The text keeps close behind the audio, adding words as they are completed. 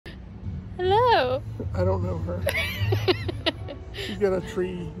Hello. I don't know her. She's got a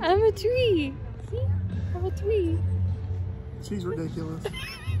tree. I'm a tree. See? I'm a tree. She's ridiculous.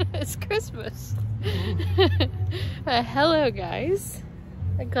 It's Christmas. Hello, guys.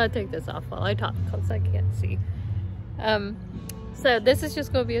 I gotta take this off while I talk because I can't see. So this is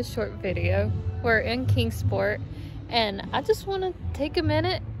just gonna be a short video. We're in Kingsport, and I just want to take a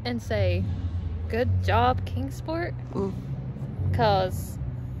minute and say, good job, Kingsport, because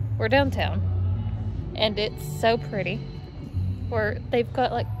we're downtown, and it's so pretty. They've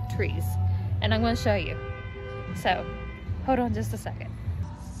got like trees, and I'm gonna show you. So, hold on just a second.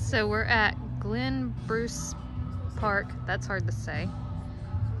 So we're at Glen Bruce Park. That's hard to say.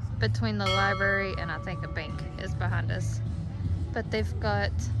 Between the library and I think a bank is behind us. But they've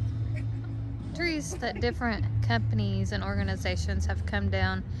got trees that different companies and organizations have come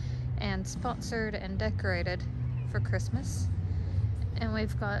down and sponsored and decorated for Christmas. And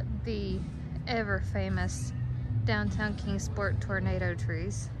we've got the ever famous downtown Kingsport tornado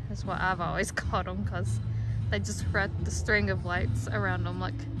trees, is what I've always called them, because they just wrap the string of lights around them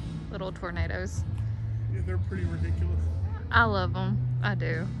like little tornadoes. Yeah, they're pretty ridiculous. I love them. I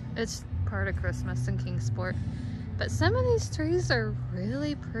do. It's part of Christmas in Kingsport. But some of these trees are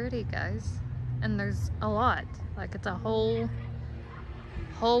really pretty, guys. And there's a lot. Like, it's a whole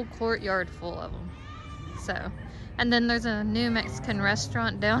courtyard full of them. So, and then there's a new Mexican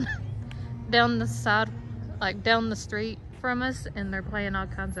restaurant down the side, like down the street from us, and they're playing all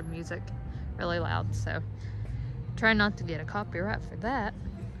kinds of music really loud. So, try not to get a copyright for that.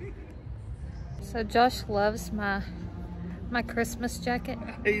 So Josh loves my Christmas jacket.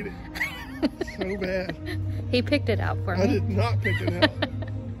 I hate it so bad. He picked it out for me. I did not pick it out.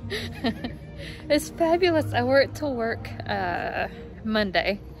 It's fabulous. I wore it to work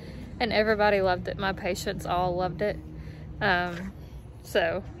Monday, and everybody loved it. My patients all loved it.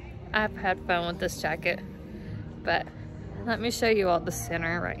 So I've had fun with this jacket. But let me show you all the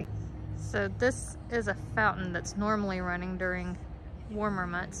center right. So this is a fountain that's normally running during warmer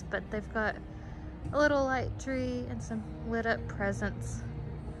months, but they've got a little light tree and some lit up presents.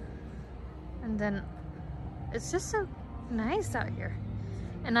 And then it's just so nice out here.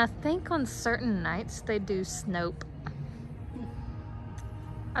 And I think on certain nights they do Snope.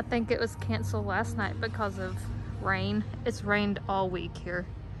 I think it was canceled last night because of rain. It's rained all week here.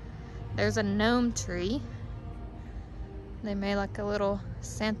 There's a gnome tree. They made like a little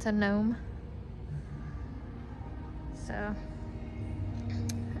Santa gnome. So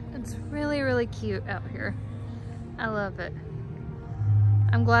it's really, really cute out here. I love it.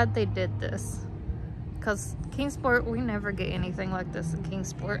 I'm glad they did this, because Kingsport, we never get anything like this in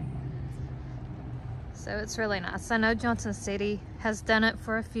Kingsport. So it's really nice. I know Johnson City has done it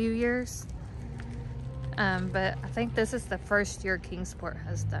for a few years, but I think this is the first year Kingsport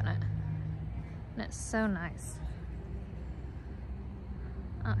has done it. And it's so nice.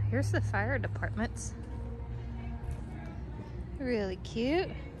 Oh, here's the fire departments. Really cute.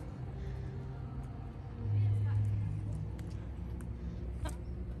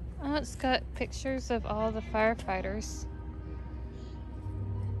 Oh, it's got pictures of all the firefighters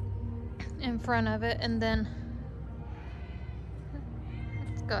in front of it, and then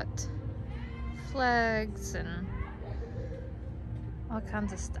it's got flags and all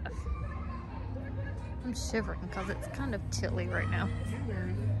kinds of stuff. I'm shivering because it's kind of chilly right now.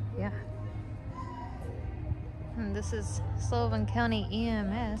 Yeah. And this is Sullivan County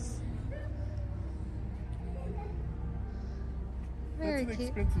EMS. Very That's an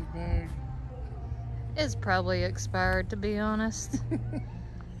cute. expensive bag. It's probably expired, to be honest.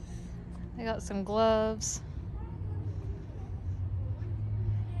 They got some gloves.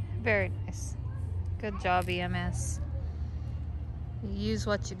 Very nice. Good job, EMS. You use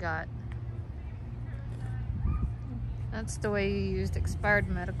what you got. That's the way you used expired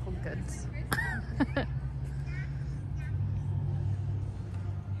medical goods.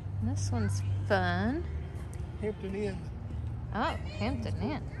 This one's fun. Hampton Inn. Oh, Hampton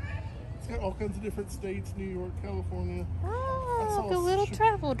Inn. It's got all kinds of different states, New York, California. Oh, like a little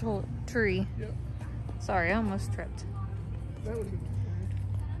travel tree. Yep. Sorry, I almost tripped. That would have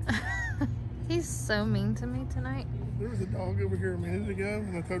been fun. He's so mean to me tonight. There was a dog over here a minute ago,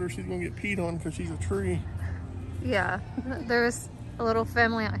 and I told her she's going to get peed on because she's a tree. Yeah, there was a little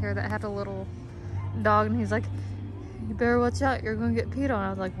family out here that had a little dog, and he's like, you better watch out, you're going to get peed on. I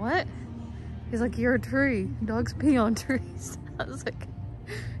was like, what? He's like, you're a tree. Dogs pee on trees. I was like,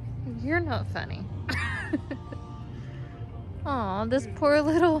 you're not funny. Aw, this poor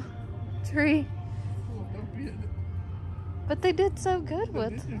little tree. Oh, don't be it. But they did so good with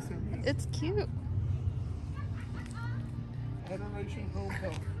They did do so good. It's cute. Adoration Home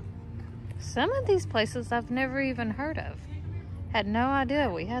Health. Some of these places I've never even heard of. Had no idea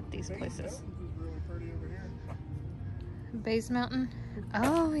we had these places. Really pretty over here. Bays Mountain.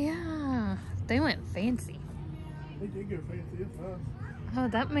 Oh yeah, they went fancy. They did go fancy. It's nice. Oh,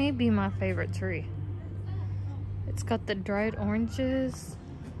 that may be my favorite tree. It's got the dried oranges.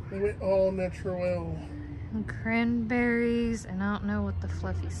 They went all natural. And cranberries, and I don't know what the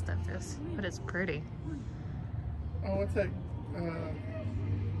fluffy stuff is, but it's pretty. Oh, what's that?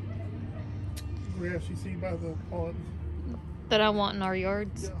 Grass you see by the pond. That I want in our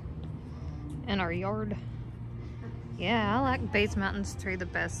yards. Yeah. In our yard. Yeah, I like Bays Mountain's tree the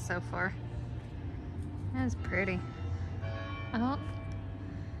best so far. It's pretty. Oh,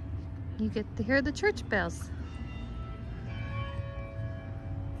 you get to hear the church bells.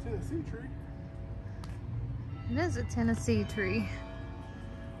 Tennessee tree. It is a Tennessee tree,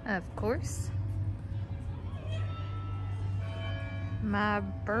 of course. My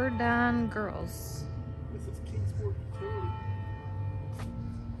Burdine girls. This is Kingsport utility.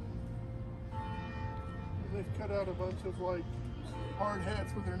 And they've cut out a bunch of like hard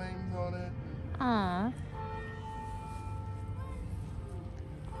hats with their names on it. Aww.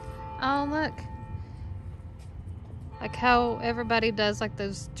 Oh, look. Like how everybody does like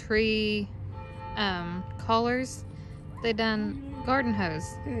those tree collars. They done garden hose.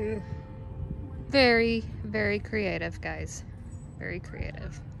 Yeah. Very, very creative, guys. Very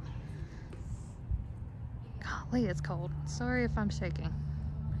creative. Golly, it's cold. Sorry if I'm shaking.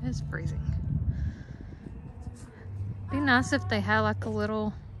 It's freezing. Be nice if they had like a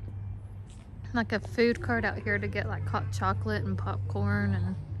little, like a food cart out here to get like hot chocolate and popcorn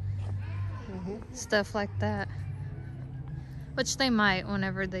and stuff like that. Which they might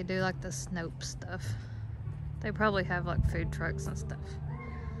whenever they do like the Snope stuff. They probably have like food trucks and stuff.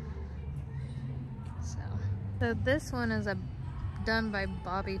 So this one is done by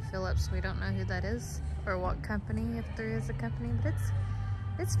Bobby Phillips. We don't know who that is or what company, if there is a company, but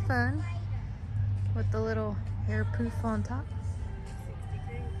it's fun with the little hair poof on top.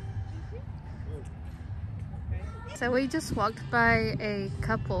 So we just walked by a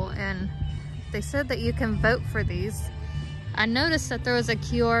couple and they said that you can vote for these. I noticed that there was a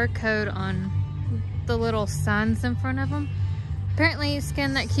QR code on the little signs in front of them. Apparently you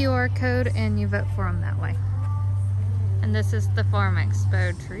scan that QR code and you vote for them that way. And this is the Farm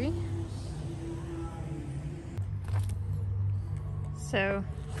Expo tree. So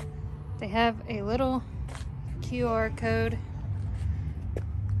they have a little QR code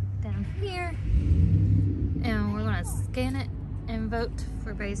down here. And we're gonna scan it and vote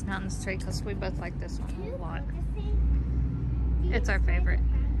for Bays Mountain's tree because we both like this one a lot. It's our favorite.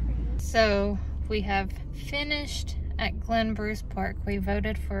 So we have finished at Glen Bruce Park. We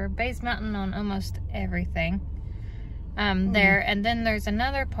voted for Bays Mountain on almost everything there. And then there's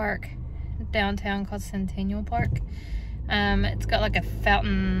another park downtown called Centennial Park. It's got like a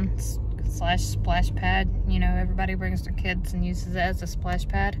fountain slash splash pad. You know, everybody brings their kids and uses it as a splash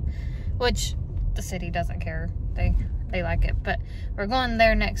pad, which the city doesn't care. They like it. But we're going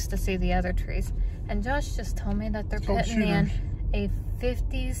there next to see the other trees. And Josh just told me that they're putting in a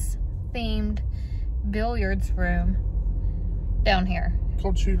 50s themed billiards room down here.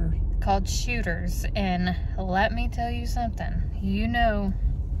 Called Shooters. Called Shooters. And let me tell you something. You know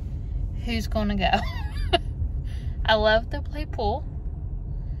who's gonna go. I love to play pool.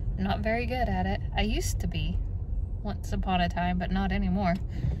 Not very good at it. I used to be once upon a time, but not anymore.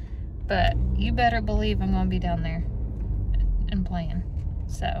 But you better believe I'm gonna be down there and playing.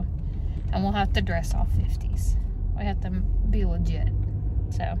 So, and we'll have to dress all 50s. We have to be legit.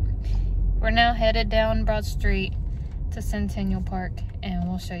 So, we're now headed down Broad Street to Centennial Park, and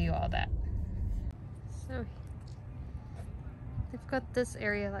we'll show you all that. So, they've got this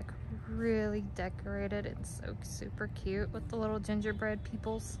area like really decorated. It's so super cute with the little gingerbread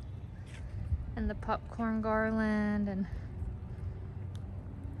peoples and the popcorn garland, and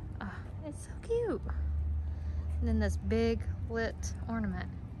it's so cute. And then this big lit ornament,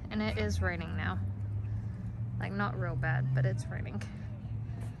 and it is raining now. Like not real bad, but it's raining.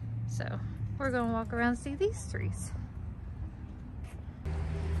 So we're gonna walk around and see these trees.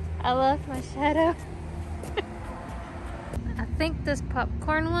 I love my shadow. I think this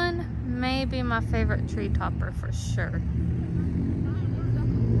popcorn one may be my favorite tree topper for sure.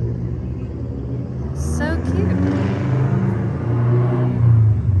 So cute.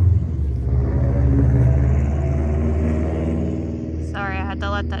 Sorry, I had to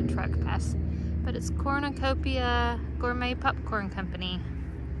let that truck pass. But it's Cornucopia Gourmet Popcorn Company.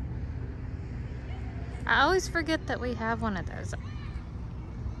 I always forget that we have one of those.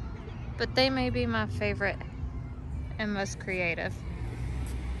 But they may be my favorite and most creative.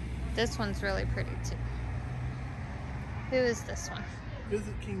 this one's really pretty too. Who is this one?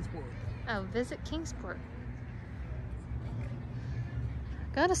 Visit Kingsport. Oh, Visit Kingsport.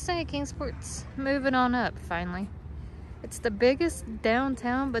 Gotta say, Kingsport's moving on up finally. It's the biggest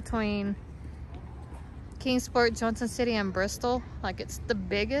downtown between Kingsport, Johnson City, and Bristol. Like, it's the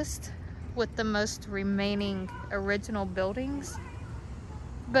biggest with the most remaining original buildings.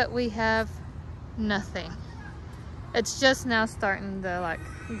 But we have nothing. It's just now starting to like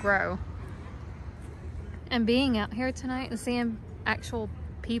grow. And being out here tonight and seeing actual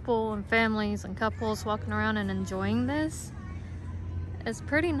people and families and couples walking around and enjoying this is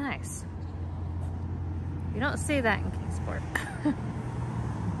pretty nice. You don't see that in Kingsport.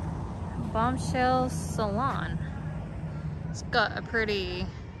 Bombshell Salon. It's got a pretty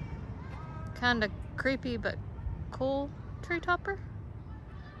kind of creepy but cool tree topper.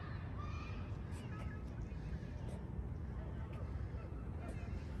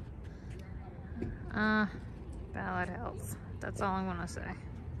 Ballad House. That's all I'm gonna say.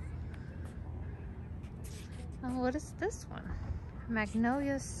 Oh, what is this one?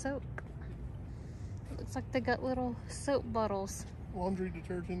 Magnolia soap. It looks like they got little soap bottles. Laundry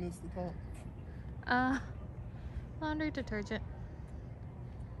detergent is the top. Laundry detergent.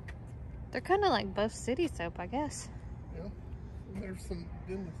 They're kind of like Buff City soap, I guess. Yeah. And there's some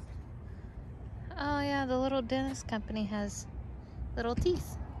dentist. Oh yeah, the little dentist company has little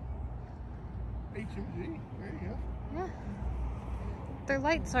teeth. HMG. There you go. Yeah. Their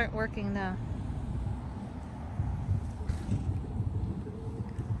lights aren't working though.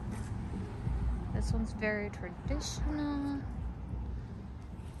 This one's very traditional.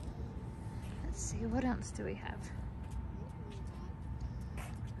 Let's see, what else do we have?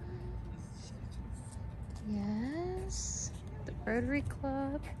 Yes, the Rotary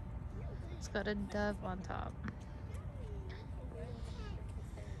Club. It's got a dove on top.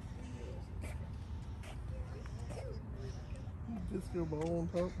 Disco ball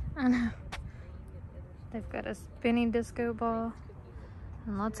on top. I know. They've got a spinning disco ball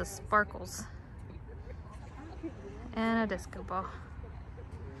and lots of sparkles. And a disco ball.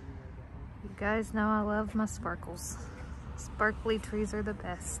 You guys know I love my sparkles. Sparkly trees are the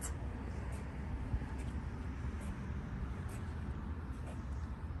best.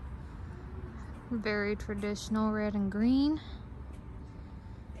 Very traditional red and green.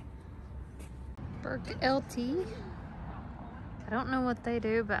 Burke LT. I don't know what they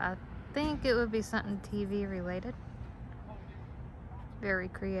do, but I think it would be something TV related. Very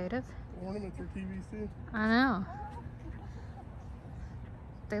creative. Ornaments are TVs too. I know.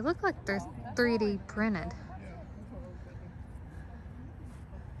 They look like they're 3D printed.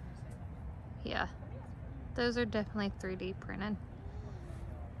 Yeah, those are definitely 3D printed.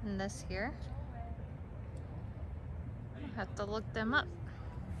 And this here, I have to look them up.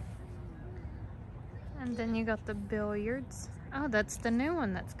 And then you got the billiards. Oh, that's the new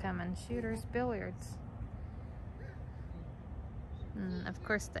one that's coming, Shooter's Billiards. And of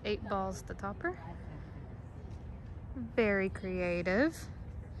course the 8 balls, the topper. Very creative.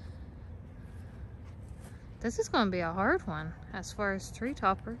 This is going to be a hard one as far as tree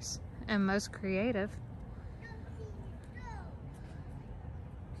toppers and most creative.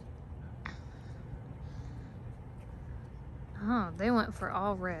 Oh, they went for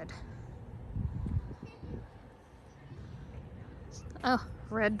all red. Oh,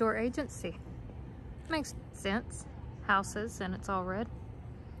 red door agency. Makes sense. Houses and it's all red.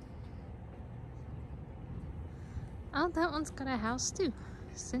 Oh, that one's got a house too.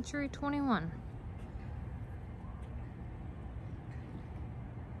 Century 21.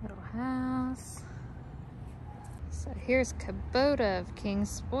 Little house. So here's Kubota of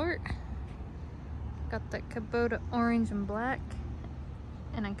Kingsport. Got the Kubota orange and black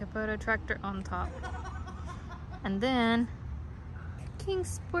and a Kubota tractor on top. And then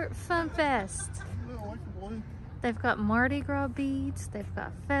Kingsport Fun Fest. They've got Mardi Gras beads, they've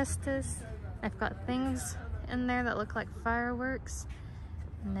got Festus, they've got things in there that look like fireworks,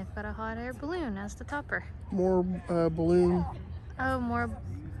 and they've got a hot air balloon as the topper. More balloon. Oh, more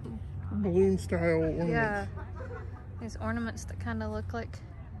balloon style ornaments. Yeah, these ornaments that kind of look like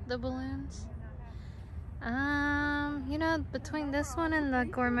the balloons. You know, between this one and the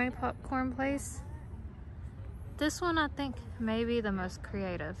gourmet popcorn place, this one I think may be the most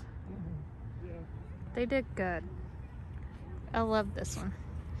creative. They did good. I love this one.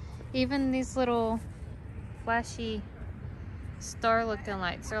 Even these little flashy star looking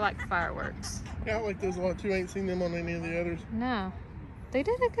lights are like fireworks. Yeah, I like those a lot too. I ain't seen them on any of the others. No, they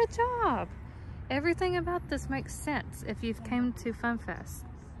did a good job. Everything about this makes sense if you've came to Fun Fest.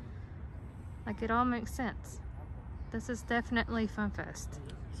 Like, it all makes sense. This is definitely Fun Fest.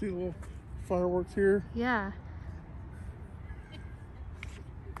 See the little fireworks here? Yeah.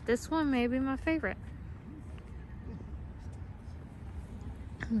 This one may be my favorite.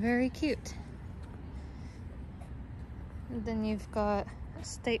 Very cute. And then you've got a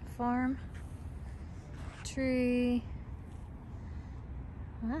State Farm tree.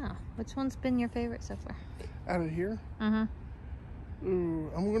 Wow. Which one's been your favorite so far? Out of here? Mm-hmm.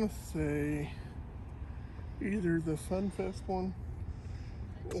 Ooh, I'm gonna say either the Fun Fest one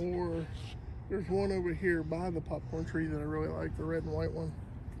or there's one over here by the popcorn tree that I really like, the red and white one.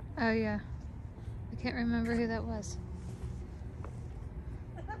 Oh yeah. I can't remember who that was.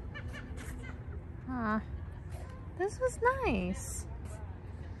 Aw. This was nice.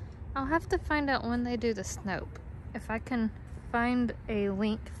 I'll have to find out when they do the Snope. If I can find a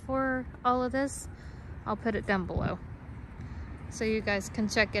link for all of this, I'll put it down below. So you guys can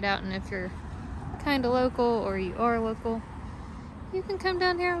check it out, and if you're kind of local or you are local, you can come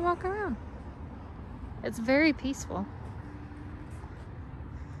down here and walk around. It's very peaceful.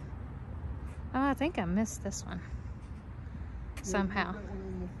 Oh, I think I missed this one somehow.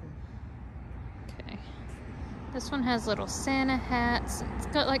 Okay. This one has little Santa hats. It's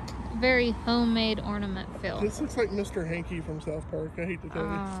got like very homemade ornament feel. This looks like Mr. Hanky from South Park. I hate to tell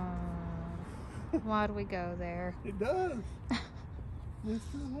you. Why'd we go there? It does. Mr.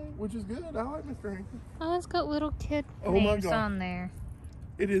 Hanky, which is good. I like Mr. Hanky. Oh, it's got little kid Oh my names God. on there.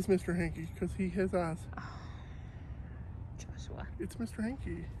 It is Mr. Hanky because he has eyes. Oh, Joshua. It's Mr.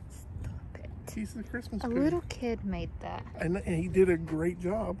 Hanky. Stop it. He's the Christmas A tree. little kid made that. And he did a great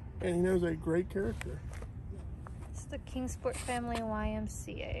job, and he knows a great character. It's the Kingsport Family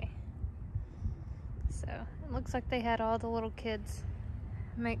YMCA. So it looks like they had all the little kids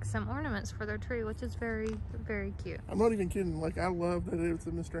make some ornaments for their tree, which is very, very cute. I'm not even kidding. Like, I love that it's a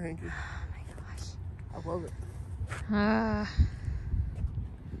Mr. Hanky. Oh my gosh. I love it.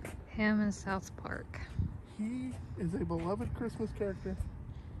 Him in South Park. He is a beloved Christmas character.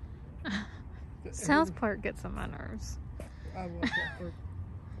 South Park gets on my nerves. I love South Park.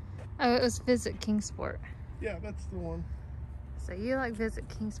 Oh, it was Visit Kingsport. Yeah, that's the one. So you like Visit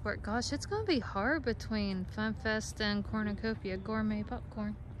Kingsport. Gosh, it's going to be hard between Fun Fest and Cornucopia Gourmet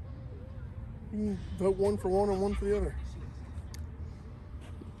Popcorn. You can vote one for one and one for the other.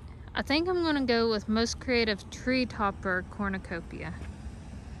 I think I'm going to go with Most Creative Tree Topper Cornucopia.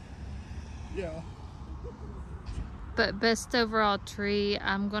 Yeah. But Best Overall Tree,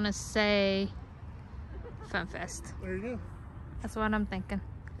 I'm going to say Fun Fest. There you go. That's what I'm thinking.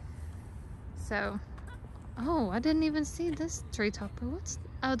 So, oh, I didn't even see this tree topper.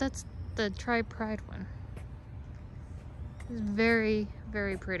 Oh, that's the Tri-Pride one. It's very,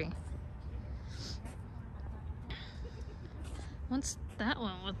 very pretty. What's that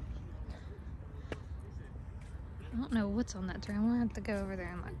one with? I don't know what's on that tree. I'm gonna have to go over there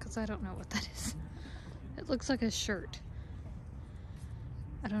and look because I don't know what that is. It looks like a shirt.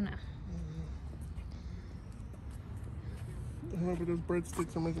 I don't know. I don't know, but those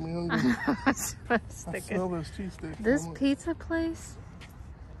breadsticks are making me hungry. I smell those cheese sticks. This pizza place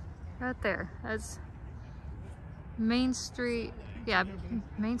right there, that's Main Street, yeah,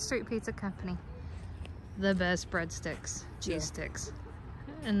 Main Street Pizza Company. The best breadsticks, cheese sticks.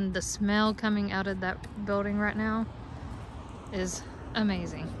 And the smell coming out of that building right now is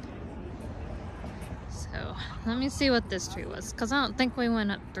amazing. So, let me see what this tree was, because I don't think we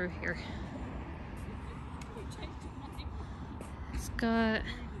went up through here. It's got,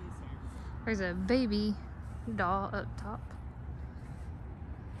 there's a baby doll up top.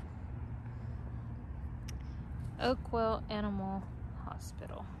 Oakwell Animal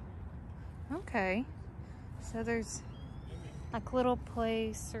Hospital. Okay. So there's like little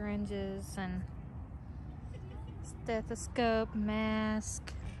play syringes and stethoscope,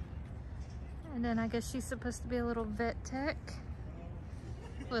 mask. And then I guess she's supposed to be a little vet tech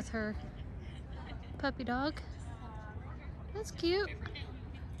with her puppy dog. That's cute.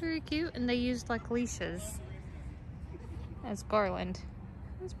 Very cute. And they used like leashes as garland.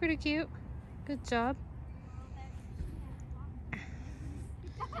 That's pretty cute. Good job.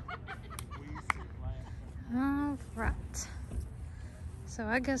 All right. So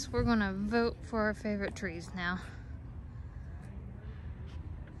I guess we're gonna vote for our favorite trees now.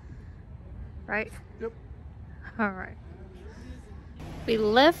 Right? Yep. All right. We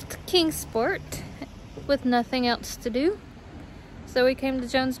left Kingsport with nothing else to do, so we came to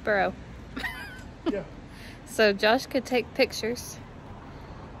Jonesborough. Yeah. So Josh could take pictures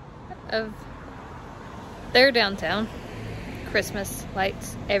of their downtown. Christmas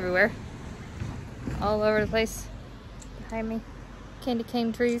lights everywhere. All over the place. Behind me. Candy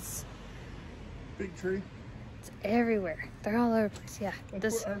cane trees. Big tree. It's everywhere. They're all over the place. Yeah.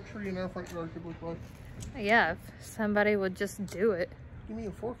 That's what our tree in our front yard could look like. Yeah, if somebody would just do it. Give me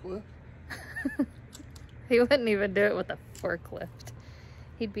a forklift. He wouldn't even do it with a forklift.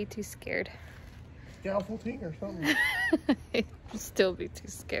 He'd be too scared. Scaffolding or something. He'd still be too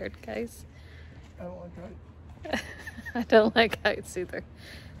scared, guys. I don't like heights. I don't like heights either.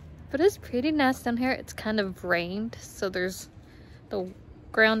 But it's pretty nice down here. It's kind of rained, so the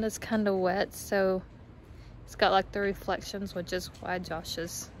ground is kind of wet, so it's got like the reflections, which is why Josh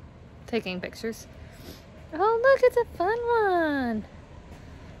is taking pictures. Oh, look, it's a fun one.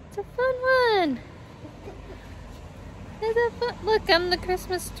 It's a fun one. It's a fun, look, I'm the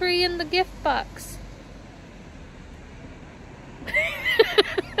Christmas tree in the gift box.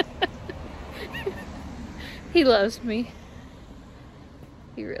 He loves me.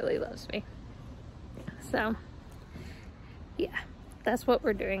 He really loves me. So, yeah, that's what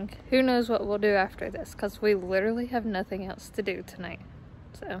we're doing. Who knows what we'll do after this, because we literally have nothing else to do tonight.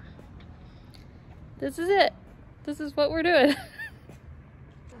 So, this is it. This is what we're doing.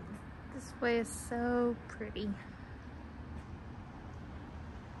 This way is so pretty.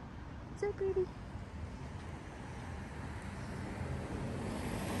 So pretty.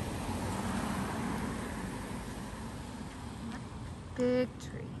 Big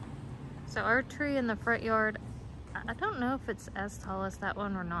tree. So our tree in the front yard, I don't know if it's as tall as that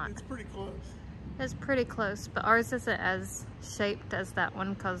one or not. It's pretty close. It's pretty close, but ours isn't as shaped as that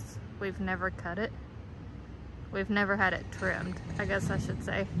one because we've never cut it. We've never had it trimmed, I guess I should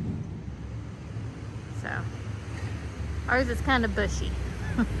say. So, ours is kind of bushy.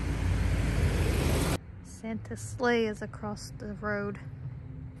 Santa's sleigh is across the road.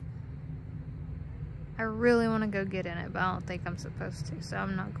 I really want to go get in it, but I don't think I'm supposed to, so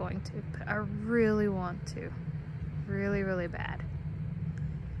I'm not going to. But I really want to. Really, really bad.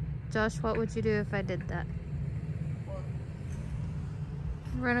 Josh, what would you do if I did that? What?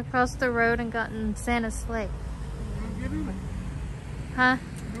 Run across the road and got in Santa's sleigh. Go get in it. Huh?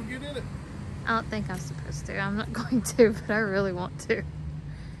 Go get in it. I don't think I'm supposed to. I'm not going to, but I really want to.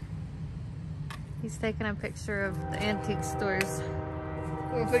 He's taking a picture of the antique stores.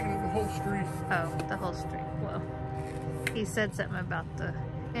 I'm taking it the whole street. Oh, the whole street. Well, he said something about the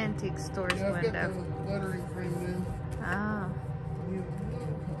antique stores Yeah, I've window. got the lettering framed in. Oh,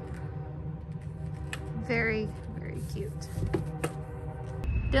 very, very cute.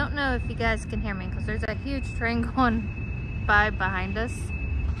 Don't know if you guys can hear me because there's a huge train going by behind us,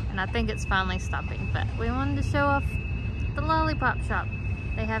 and I think it's finally stopping. But we wanted to show off the lollipop shop.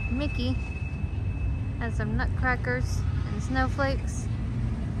 They have Mickey and some nutcrackers and snowflakes.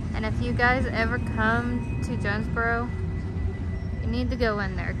 And if you guys ever come to Jonesborough, you need to go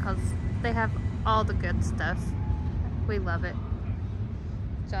in there because they have all the good stuff. We love it.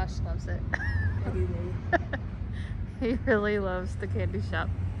 Josh loves it. I do love it. He really loves the candy shop.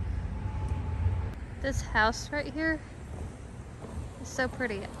 This house right here is so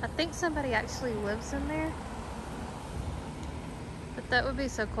pretty. I think somebody actually lives in there. But that would be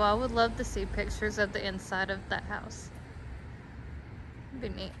so cool. I would love to see pictures of the inside of that house. It'd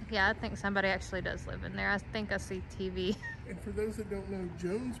be neat. Yeah, I think somebody actually does live in there. I think I see TV. And for those that don't know,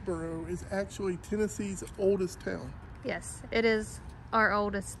 Jonesborough is actually Tennessee's oldest town. Yes, it is our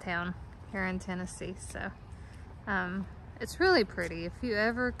oldest town here in Tennessee. So, it's really pretty. If you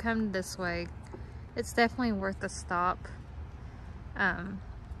ever come this way, it's definitely worth a stop. And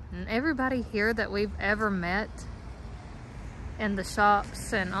everybody here that we've ever met in the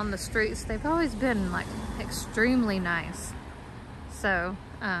shops and on the streets, they've always been like extremely nice. So,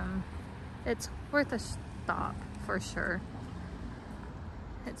 it's worth a stop for sure.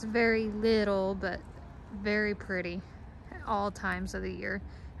 It's very little, but very pretty at all times of the year.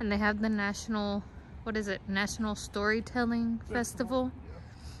 And they have the national, what is it? National Storytelling Festival.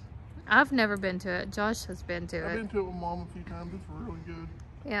 Yeah. I've never been to it. Josh has been to it. I've been to it with Mom a few times. It's really good.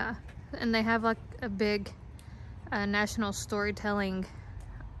 Yeah. And they have like a big national storytelling,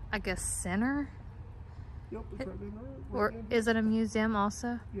 I guess, center. Yep, it's right in there. Or is it a museum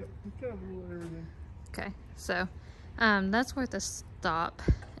also? Yep, it's kind of a little everything. Okay, so that's worth a stop.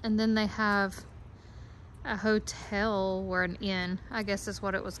 And then they have a hotel or an inn, I guess is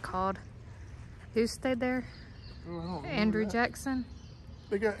what it was called. Who stayed there? Oh, I don't Andrew that. Jackson?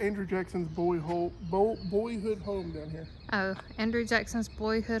 They got Andrew Jackson's boyhood home down here. Oh, Andrew Jackson's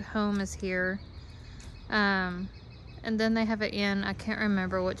boyhood home is here. And then they have an inn. I can't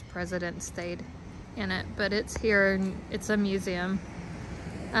remember which president stayed in it, but it's here and it's a museum.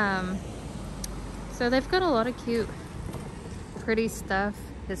 So they've got a lot of cute, pretty stuff,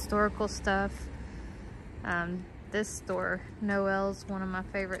 historical stuff. This store, Noel's, one of my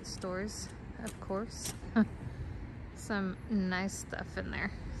favorite stores, of course. some nice stuff in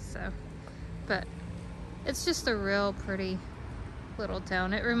there. So, but it's just a real pretty little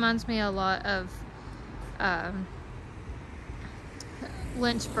town. It reminds me a lot of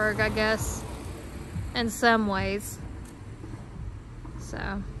Lynchburg, I guess, in some ways.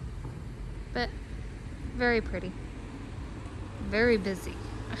 So, but very pretty, very busy.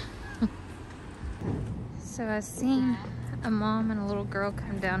 So I seen a mom and a little girl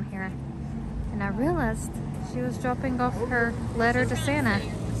come down here, and I realized she was dropping off her letter to Santa.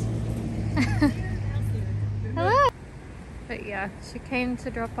 Hello. But yeah, she came to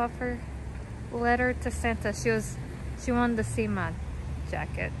drop off her letter to Santa. She wanted to see my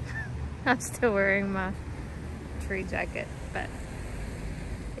jacket. I'm still wearing my tree jacket, but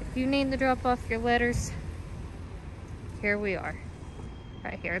if you need to drop off your letters, here we are.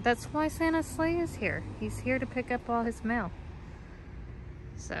 Right here. That's why Santa's sleigh is here. He's here to pick up all his mail.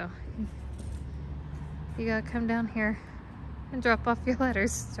 So, you gotta come down here and drop off your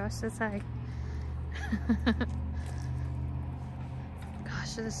letters. Josh says hi.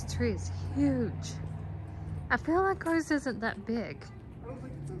 Gosh, this tree is huge. I feel like ours isn't that big. I don't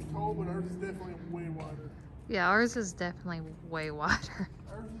think it's as tall, but ours is definitely way wider. Yeah, ours is definitely way wider.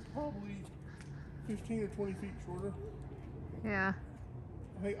 Ours is probably 15 or 20 feet shorter. Yeah.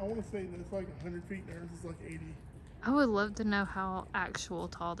 Hey, I want to say that it's like 100 feet and ours is like 80. I would love to know how actual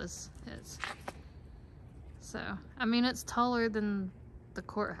tall this is. So, I mean, it's taller than the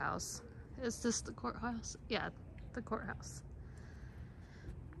courthouse. Is this the courthouse? Yeah, the courthouse.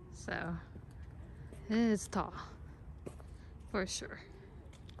 So, it is tall. For sure.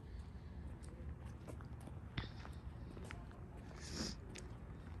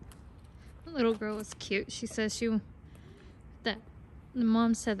 The little girl was cute. She says that the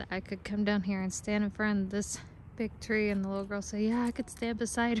mom said that I could come down here and stand in front of this big tree, and the little girl said, yeah, I could stand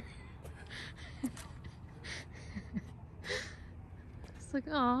beside her. It's like,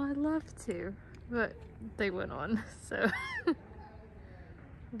 oh, I'd love to. But they went on, so.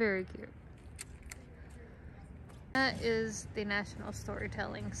 Very cute. That is the National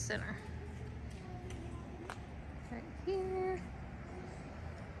Storytelling Center. Right here.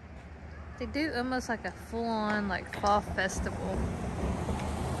 They do almost like a full-on like fall festival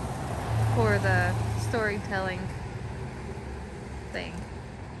for the storytelling thing.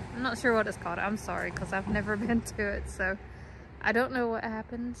 I'm not sure what it's called. I'm sorry, because I've never been to it, so I don't know what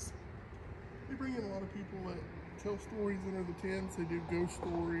happens. They bring in a lot of people that tell stories under the tents. They do ghost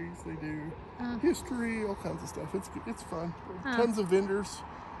stories. They do history, all kinds of stuff. It's fun. Tons of vendors.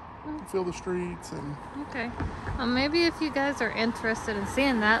 Fill the streets and. Okay. Well, maybe if you guys are interested in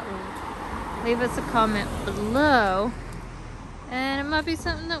seeing that, leave us a comment below, and it might be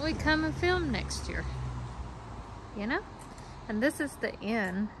something that we come and film next year. You know? And this is the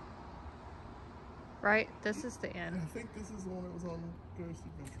inn. Right? This is the inn. I think this is the one that was on Ghost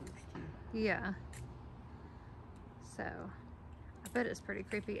Adventures too. Yeah. So, I bet it's pretty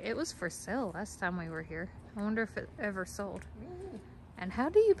creepy. It was for sale last time we were here. I wonder if it ever sold. Yeah. And how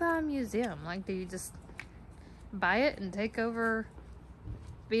do you buy a museum? Like, do you just buy it and take over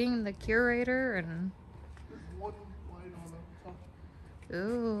being the curator and... There's one light on the top.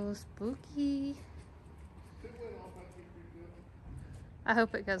 Ooh, spooky. It went off, I think we did. I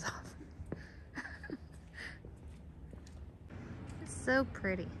hope it goes off. It's so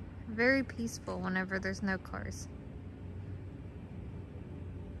pretty. Very peaceful whenever there's no cars.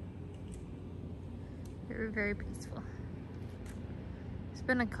 Very, very peaceful. There's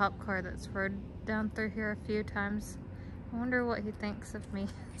been a cop car that's rode down through here a few times. I wonder what he thinks of me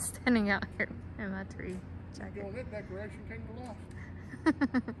standing out here in my tree jacket. Well, that decoration came to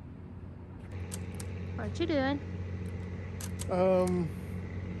life. What you doing?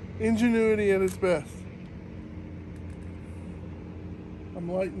 Ingenuity at its best.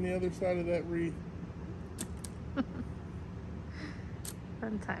 I'm lighting the other side of that wreath.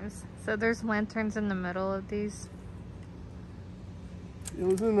 Fun times. So there's lanterns in the middle of these. It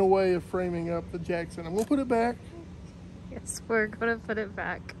was in the way of framing up the Jackson. I'm gonna put it back. Yes, we're gonna put it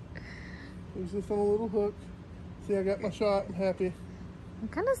back. It was just on a little hook. See, I got my shot. I'm happy. I'm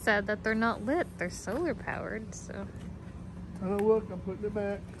kind of sad that they're not lit. They're solar powered, so. I know, look, I'm putting it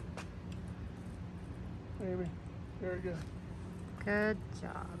back. Maybe. There we go. Good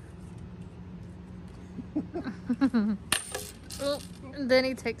job. Oh, and then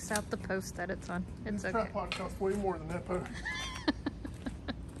he takes out the post that it's on. It's this okay. tripod costs way more than that post.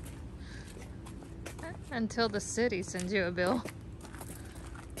 Until the city sends you a bill.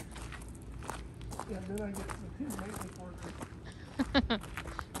 Yeah, then I get the two maintenance workers.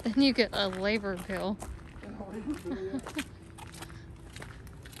 Then you get a labor bill. And a labor bill, yeah.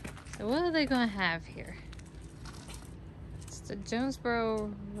 So what are they gonna have here? the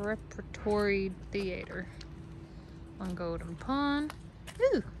Jonesborough Repertory Theater on Golden Pond.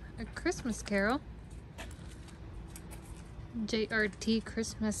 Ooh, A Christmas Carol. JRT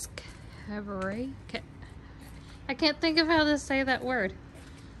Christmas Cabaret. I can't think of how to say that word.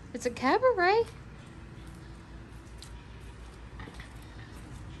 It's a cabaret.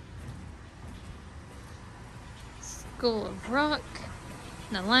 School of Rock.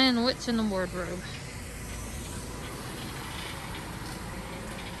 The Lion, Witch, and the Wardrobe.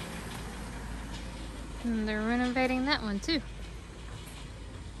 And they're renovating that one too.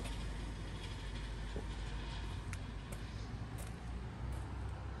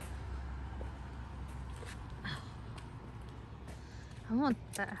 I want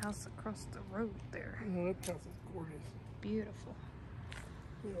that house across the road there. Oh, that house is gorgeous. Beautiful.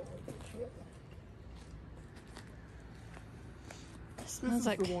 We don't like that. It smells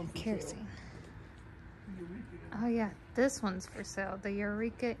like kerosene. Oh yeah, this one's for sale. The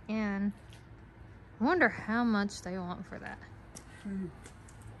Eureka Inn. I wonder how much they want for that.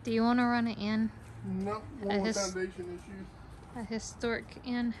 Do you want to run an inn? No, one with foundation issues. A historic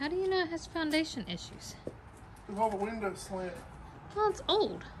inn. How do you know it has foundation issues? Because all the windows slant. Well, it's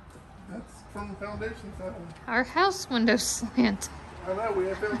old. That's from the foundation side. Our house windows slant. I know, we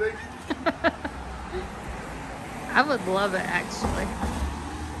have foundation. I would love it, actually.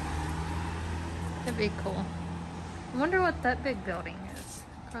 It'd be cool. I wonder what that big building is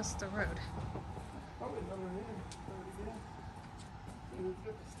across the road. Probably another inn. And it's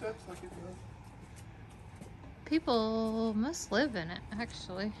got the steps like it does. People must live in it,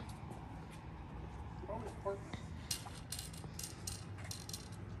 actually. Probably apartments.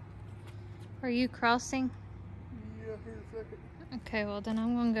 Are you crossing? Yeah, here in a second. Okay, well then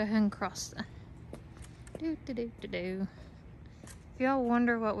I'm gonna go ahead and cross then. Do. If y'all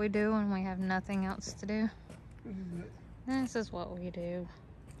wonder what we do when we have nothing else to do, this is what we do.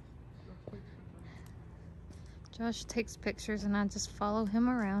 Josh takes pictures and I just follow him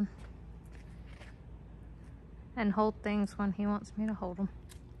around and hold things when he wants me to hold them.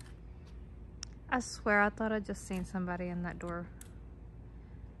 I swear I thought I just seen somebody in that door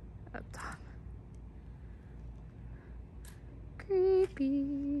up top.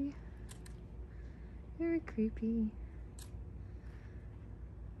 Creepy. Very creepy.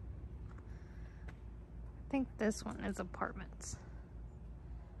 I think this one is apartments.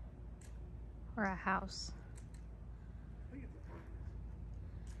 Or a house.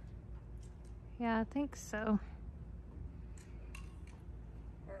 Yeah, I think so. Alright,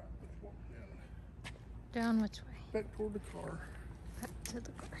 let's walk down. Down which way? Back toward the car. Back to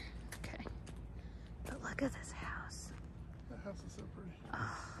the car. Okay. But look at this house. That house is so pretty. Oh,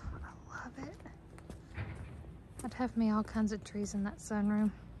 I love it. I'd have me all kinds of trees in that sunroom.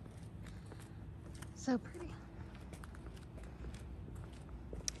 So pretty.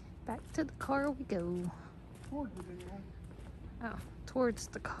 Back to the car we go. Towards it anyway. Oh, towards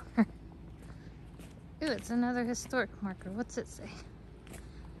the car. Ooh, it's another historic marker. What's it say?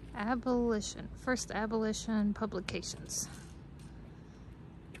 Abolition. First Abolition Publications.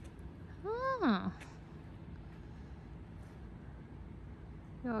 Oh.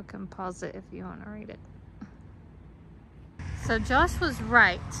 Y'all can pause it if you want to read it. So Josh was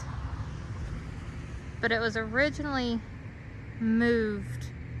right. But it was originally moved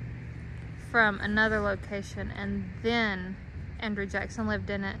from another location and then Andrew Jackson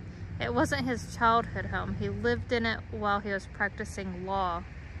lived in it. It wasn't his childhood home. He lived in it while he was practicing law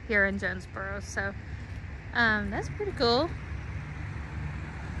here in Jonesborough. So that's pretty cool.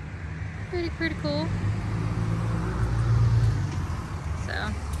 Pretty cool.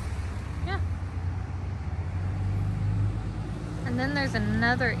 So yeah. And then there's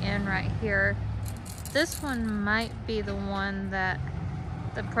another inn right here. This one might be the one that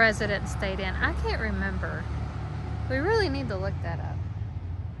the president stayed in. I can't remember. We really need to look that up.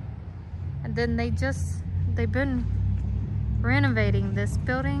 And then they've been renovating this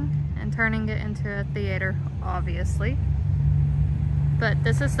building and turning it into a theater, obviously. But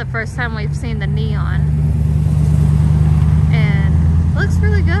this is the first time we've seen the neon. And it looks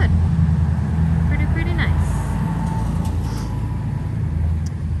really good. Pretty nice.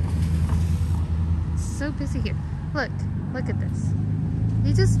 It's so busy here. Look at this.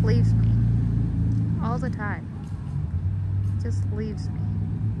 He just leaves me all the time. Just leaves me.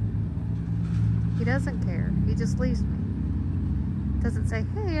 He doesn't care. He just leaves me. Doesn't say,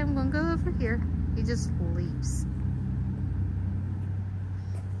 hey, I'm gonna go over here. He just leaves.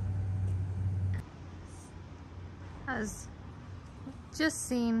 I was just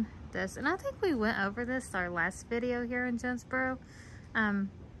seeing this, and I think we went over this our last video here in Jonesborough.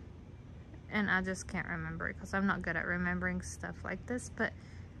 and I just can't remember it because I'm not good at remembering stuff like this, but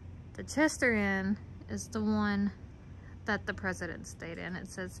the Chester Inn is the one that the president stayed in. It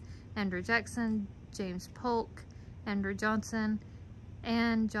says Andrew Jackson, James Polk, Andrew Johnson,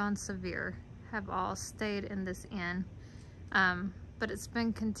 and John Sevier have all stayed in this inn, but it's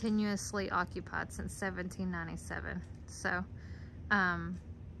been continuously occupied since 1797. So,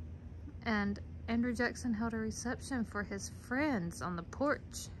 and Andrew Jackson held a reception for his friends on the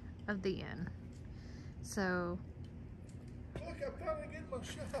porch of the inn. So, look, I'm finally getting my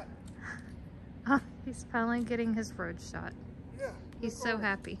shot. He's finally getting his road shot. Yeah. He's so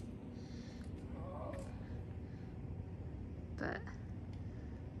happy. But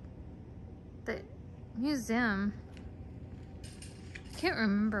the museum, can't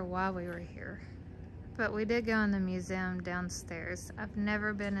remember why we were here, but we did go in the museum downstairs. I've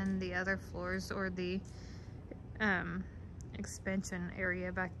never been in the other floors or the expansion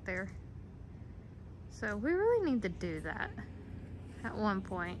area back there. So we really need to do that at one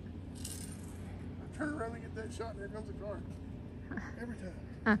point. I turn around and get that shot and there comes a car. Every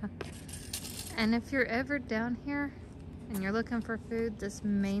time. And if you're ever down here and you're looking for food, this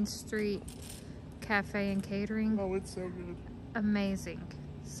Main Street Cafe and Catering. Oh, it's so good. Amazing.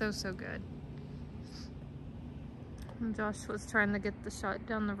 So good. And Josh was trying to get the shot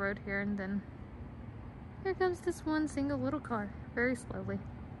down the road here, and then here comes this one single little car, very slowly.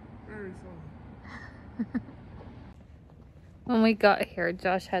 Very slowly. When we got here,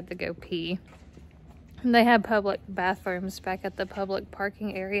 Josh had to go pee. And they had public bathrooms back at the public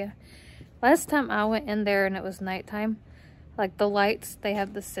parking area. Last time I went in there and it was nighttime, like the lights, they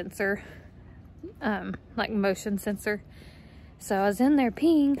have the sensor, like motion sensor. So I was in there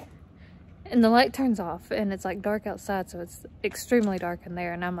peeing and the light turns off and it's like dark outside, so it's extremely dark in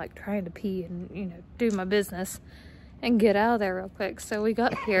there, and I'm like trying to pee and, you know, do my business and get out of there real quick. So we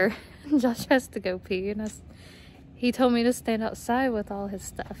got here and Josh has to go pee, and he told me to stand outside with all his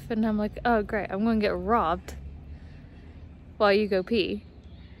stuff, and I'm like, oh great, I'm gonna get robbed while you go pee.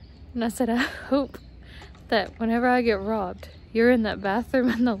 And I said, I hope that whenever I get robbed, you're in that bathroom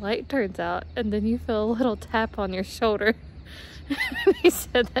and the light turns out and then you feel a little tap on your shoulder. He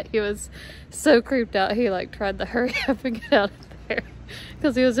said that he was so creeped out, he like tried to hurry up and get out of there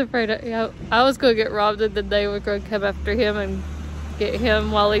because he was afraid I was going to get robbed and then they were going to come after him and get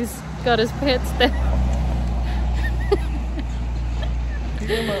him while he's got his pants down.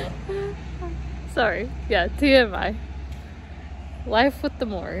 TMI. Sorry, yeah, TMI. Life with the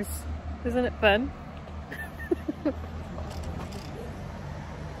Moors. Isn't it fun?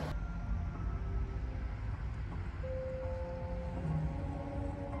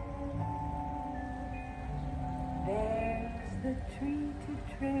 There's the tree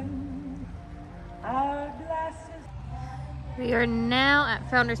to trim our glasses. We are now at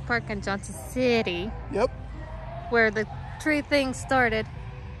Founders Park in Johnson City. Yep. Where the tree thing started.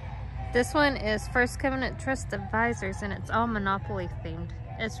 This one is First Covenant Trust Advisors, and it's all Monopoly themed.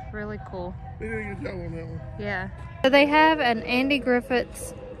 It's really cool. They did a good job on that one. Yeah. So they have an Andy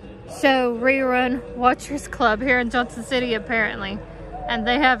Griffith's show rerun Watchers Club here in Johnson City apparently, and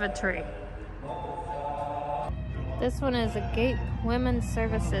they have a tree. This one is a Gape Women's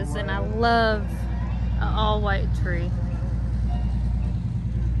Services, and I love an all-white tree.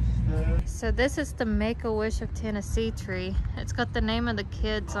 So this is the Make-A-Wish of Tennessee tree. It's got the name of the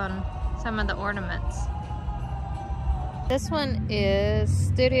kids on some of the ornaments. This one is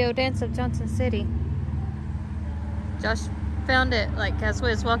Studio Dance of Johnson City. Josh found it like as we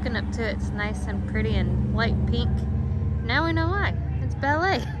was walking up to it. It's nice and pretty and light pink. Now we know why. It's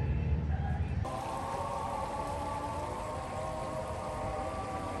ballet.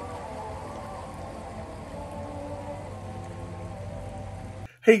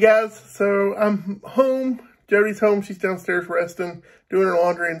 Hey guys, so I'm home. Jody's home. She's downstairs resting, doing her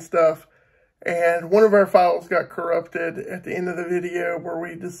laundry and stuff. And one of our files got corrupted at the end of the video where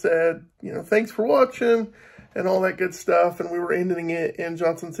we just said, you know, thanks for watching and all that good stuff. And we were ending it in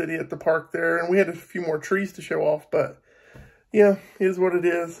Johnson City at the park there. And we had a few more trees to show off, but yeah, it is what it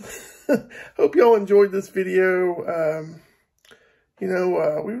is. Hope y'all enjoyed this video.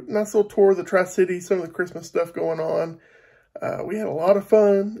 Nice little tour of the Tri-City, some of the Christmas stuff going on. We had a lot of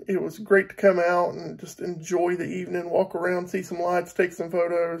fun. It was great to come out and just enjoy the evening, walk around, see some lights, take some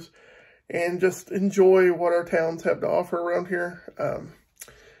photos, and just enjoy what our towns have to offer around here.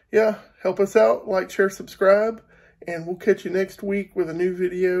 Yeah, help us out, like, share, subscribe, and we'll catch you next week with a new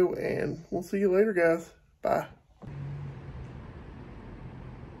video, and we'll see you later, guys. Bye.